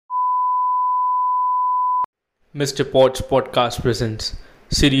Mr. Pod's podcast presents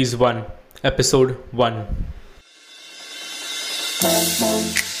Series 1, Episode 1.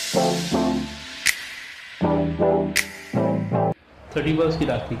 31st की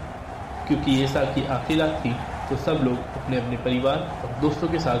रात थी। क्योंकि ये साल की आखिरी रात थी तो सब लोग अपने अपने परिवार और दोस्तों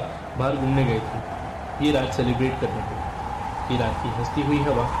के साथ बाहर घूमने गए थे ये रात सेलिब्रेट करने को। ये रात की हंसती हुई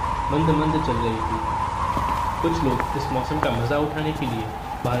हवा मंद मंद चल रही थी। कुछ लोग इस मौसम का मज़ा उठाने के लिए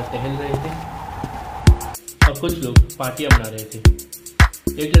बाहर टहल रहे थे और कुछ लोग पार्टियां मना रहे थे।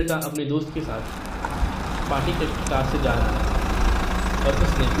 एक लड़का अपने दोस्त के साथ पार्टी के कार से जा रहा था और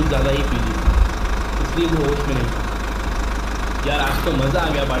उसने कुछ ज़्यादा ही पी ली थी, इसलिए वो होश में नहीं था। यार आज तो मज़ा आ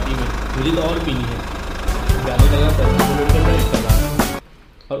गया पार्टी में, मुझे तो और पीनी है। गाने लगा कर वो लड़का ड्राइव कर रहा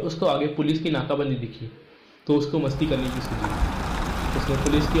था और उसको आगे पुलिस की नाकाबंदी दिखी तो उसको मस्ती करने की सूझी। उसने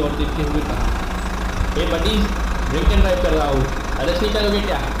पुलिस की ओर देखते हुए कहा, hey buddy, drink and drive कर रहा हूँ, अरेस्ट नहीं करोगे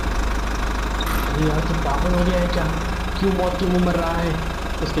क्या? अरे यार तो पागल हो गया है क्या? क्यों मौत की मुँह मर रहा है?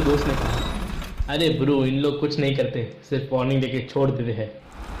 उसके दोस्त ने कहा, अरे ब्रो, इन लोग कुछ नहीं करते, सिर्फ वार्निंग देके छोड़ देते हैं।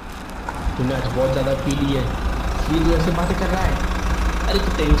 तूने आज बहुत ज़्यादा पी ली है इसलिए तू ऐसे बातें कर रहा है? अरे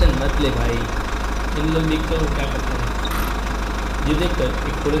तू टेंशन मत ले भाई, इन लोग देखते हो क्या करते हैं। ये देखकर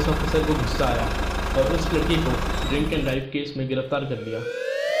एक पुलिस ऑफिसर को गुस्सा आया और उस लड़की को ड्रिंक एंड ड्राइव केस में गिरफ्तार कर लिया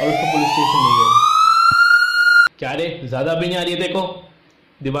और उसको पुलिस स्टेशन ले गए। क्या रे, ज़्यादा भी नहीं आ रही है देखो,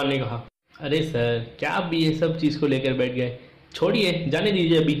 दीवान ने कहा। अरे सर, क्या आप भी ये सब चीज़ को लेकर बैठ गए? छोड़िए, जाने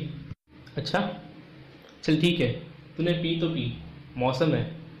दीजिए अभी। अच्छा चल ठीक है, तूने पी तो पी, मौसम है,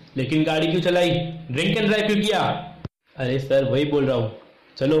 लेकिन गाड़ी क्यों चलाई? ड्रिंक एंड ड्राइव क्यों किया? अरे सर वही बोल रहा हूँ,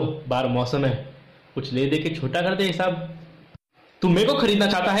 चलो बाहर मौसम है, कुछ ले दे के छोटा कर दे हिसाब। तू मेरे को खरीदना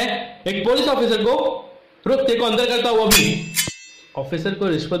चाहता है? एक पुलिस ऑफिसर को? रुक, तेरे को अंदर करता हूँ अभी। ऑफिसर को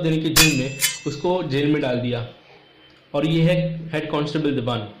रिश्वत देने के जुर्म में उसको जेल में डाल दिया। और ये है head constable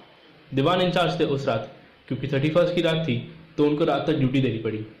Diwan. Diwan incharge थे उस रात, क्योंकि 31st की रात थी तो उनको रात तक ड्यूटी देनी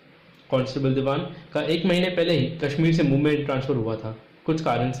पड़ी। कांस्टेबल दीवान का 1 महीने पहले ही कश्मीर से मुंबई ट्रांसफ़र हुआ था कुछ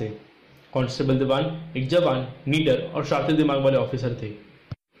कारण से। कांस्टेबल दीवान एक जवान, नीडर और शातिर दिमाग वाले ऑफिसर थे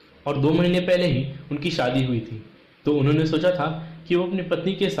और 2 महीने पहले ही उनकी शादी हुई थी। तो उन्होंने सोचा था कि वो अपनी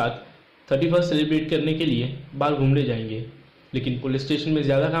पत्नी के साथ 31st सेलिब्रेट करने के लिए बाहर घूमने जाएंगे, लेकिन पुलिस स्टेशन में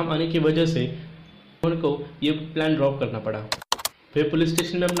ज़्यादा काम आने की वजह से उनको ये प्लान ड्रॉप करना पड़ा। वे पुलिस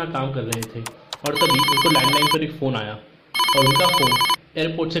स्टेशन में अपना काम कर रहे थे और तभी उनको लैंडलाइन पर एक फ़ोन आया और उनका फ़ोन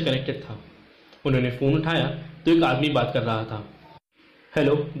एयरपोर्ट से कनेक्टेड था। उन्होंने फ़ोन उठाया तो एक आदमी बात कर रहा था।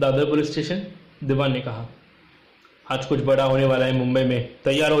 हेलो दादर पुलिस स्टेशन, दीवान ने कहा। आज कुछ बड़ा होने वाला है मुंबई में,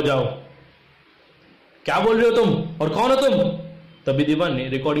 तैयार हो जाओ। क्या बोल रहे हो तुम, और कौन हो तुम? तभी दीवान ने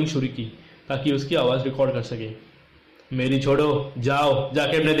रिकॉर्डिंग शुरू की ताकि उसकी आवाज़ रिकॉर्ड कर सके। मेरी छोड़ो, जाओ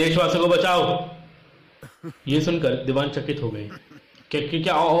जाके अपने देशवासियों को बचाओ। ये सुनकर दीवान चकित हो गए।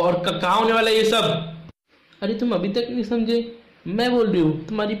 क्या और कहाँ होने वाला है ये सब? अरे तुम अभी तक नहीं समझे, मैं बोल रही हूँ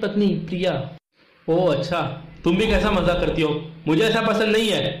तुम्हारी पत्नी प्रिया। ओह अच्छा, तुम भी कैसा मजाक करती हो, मुझे ऐसा पसंद नहीं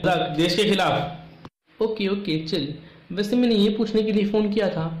है मजाक देश के खिलाफ। ओके चल, वैसे मैंने ये पूछने के लिए फ़ोन किया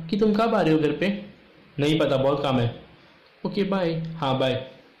था कि तुम कब आ रहे हो घर पे? नहीं पता, बहुत काम है। Okay bye. हाँ बाय।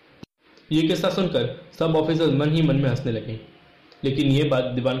 ये किस्सा सुनकर सब ऑफिसर्स मन ही मन में हंसने लगे, लेकिन ये बात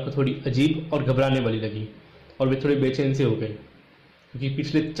दीवान को थोड़ी अजीब और घबराने वाली लगी और वे थोड़े बेचैन से हो गए, क्योंकि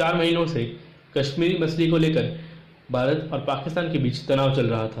पिछले 4 महीनों से कश्मीरी मसले को लेकर भारत और पाकिस्तान के बीच तनाव चल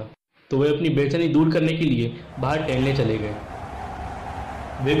रहा था। तो वे अपनी बेचैनी दूर करने के लिए बाहर टहलने चले गए।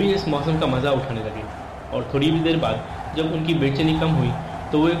 वे भी इस मौसम का मज़ा उठाने लगे और थोड़ी भी देर बाद जब उनकी बेचैनी कम हुई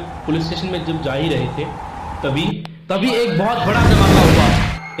तो वे पुलिस स्टेशन में जब जा ही रहे थे तभी एक बहुत बड़ा धमाका हुआ।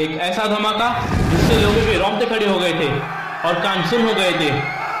 एक ऐसा धमाका जिससे लोगों के रोंगटे खड़े हो गए थे और कान सुन हो गए थे।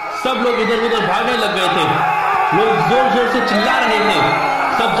 सब लोग इधर उधर भागने लग गए थे, लोग जोर जोर से चिल्ला रहे थे,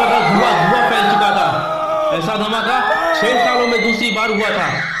 सब जगह धुआं फैल चुका था। ऐसा धमाका 6 सालों में दूसरी बार हुआ था।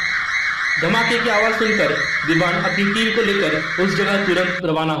 धमाके की आवाज़ सुनकर दीवान अपनी टीम को लेकर उस जगह तुरंत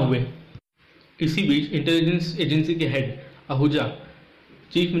रवाना हुए। इसी बीच इंटेलिजेंस एजेंसी के head Ahuja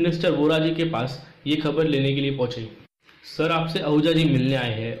chief minister Vora जी के पास ये खबर लेने के लिए पहुंचे। सर, आपसे आहूजा जी मिलने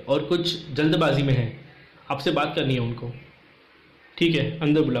आए हैं और कुछ जल्दबाजी में हैं, आपसे बात करनी है उनको। ठीक है,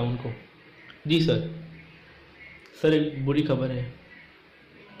 अंदर बुलाओ उनको। जी सर। सर एक बुरी खबर है।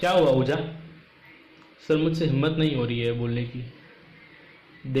 क्या हुआ आहूजा? सर मुझसे हिम्मत नहीं हो रही है बोलने की।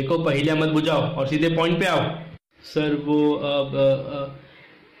 देखो, पहले मत बुझाओ और सीधे पॉइंट पे आओ। सर वो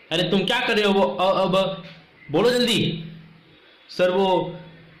अरे तुम क्या कर रहे हो? वो अब बोलो जल्दी। सर वो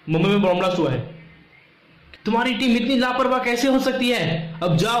मुंबई में बॉम्ब ब्लास्ट हुआ है। तुम्हारी टीम इतनी लापरवाह कैसे हो सकती है?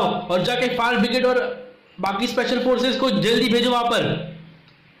 अब जाओ और जाके फायर ब्रिगेड और बाकी स्पेशल फोर्सेस को जल्दी भेजो वहां पर।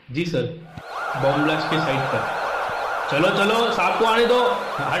 जी सर। बॉम्ब ब्लास्ट के साइट पर। चलो साहब को आने दो,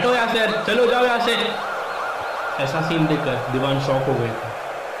 हटो यहाँ से, चलो जाओ यहाँ से। ऐसा सीन देखकर दीवान शॉक हो गए थे,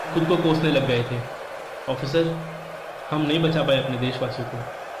 खुद को कोसने लग गए थे। ऑफिसर, हम नहीं बचा पाए अपने देशवासियों को।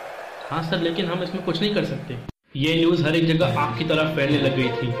 हाँ सर, लेकिन हम इसमें कुछ नहीं कर सकते। ये न्यूज़ हर एक जगह आग की तरह फैलने लग गई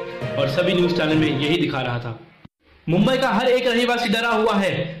थी और सभी न्यूज़ चैनल में यही दिखा रहा था। मुंबई का हर एक रहवासी डरा हुआ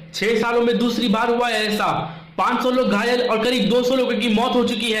है। 6 सालों में दूसरी बार हुआ है ऐसा। 500 लोग घायल और करीब 200 लोगों की मौत हो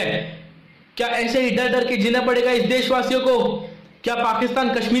चुकी है। क्या ऐसे ही डर डर के जीना पड़ेगा इस देशवासियों को? क्या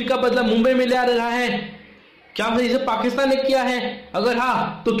पाकिस्तान कश्मीर का बदला मुंबई में ले आ रहा है? क्या इसे पाकिस्तान ने किया है? अगर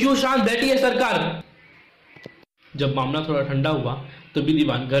हाँ, तो क्यों शांत बैठी है सरकार? जब मामला थोड़ा ठंडा हुआ तो भी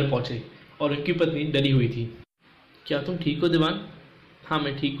दीवान घर पहुंचे और उनकी पत्नी डरी हुई थी। क्या तुम ठीक हो दीवान? हाँ,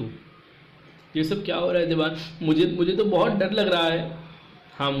 मैं ठीक हूँ। ये सब क्या हो रहा है दीवान? मुझे तो बहुत डर लग रहा है।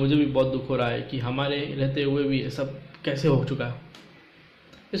 हाँ, मुझे भी बहुत दुख हो रहा है कि हमारे रहते हुए भी ये सब कैसे हो चुका है।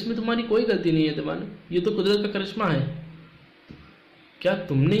 इसमें तुम्हारी कोई गलती नहीं है दीवान, ये तो कुदरत का करिश्मा है। क्या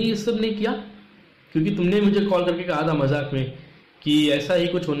तुमने ये सब नहीं किया? क्योंकि तुमने मुझे कॉल करके कहा था मजाक में कि ऐसा ही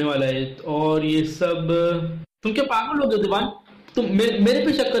कुछ होने वाला है और ये सब। तुम क्या पागल हो गए दीवान? तुम मेरे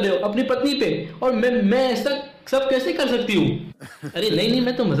पे शक कर रहे हो, अपनी पत्नी पे, और मैं ऐसा सब कैसे कर सकती हूँ? अरे नहीं,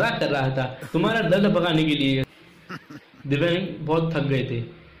 मैं तो मजाक कर रहा था, तुम्हारा दर्द भगाने के लिए। दिव्यांग बहुत थक गए थे,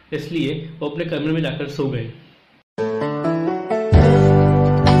 इसलिए वो अपने कमरे में जाकर सो गए।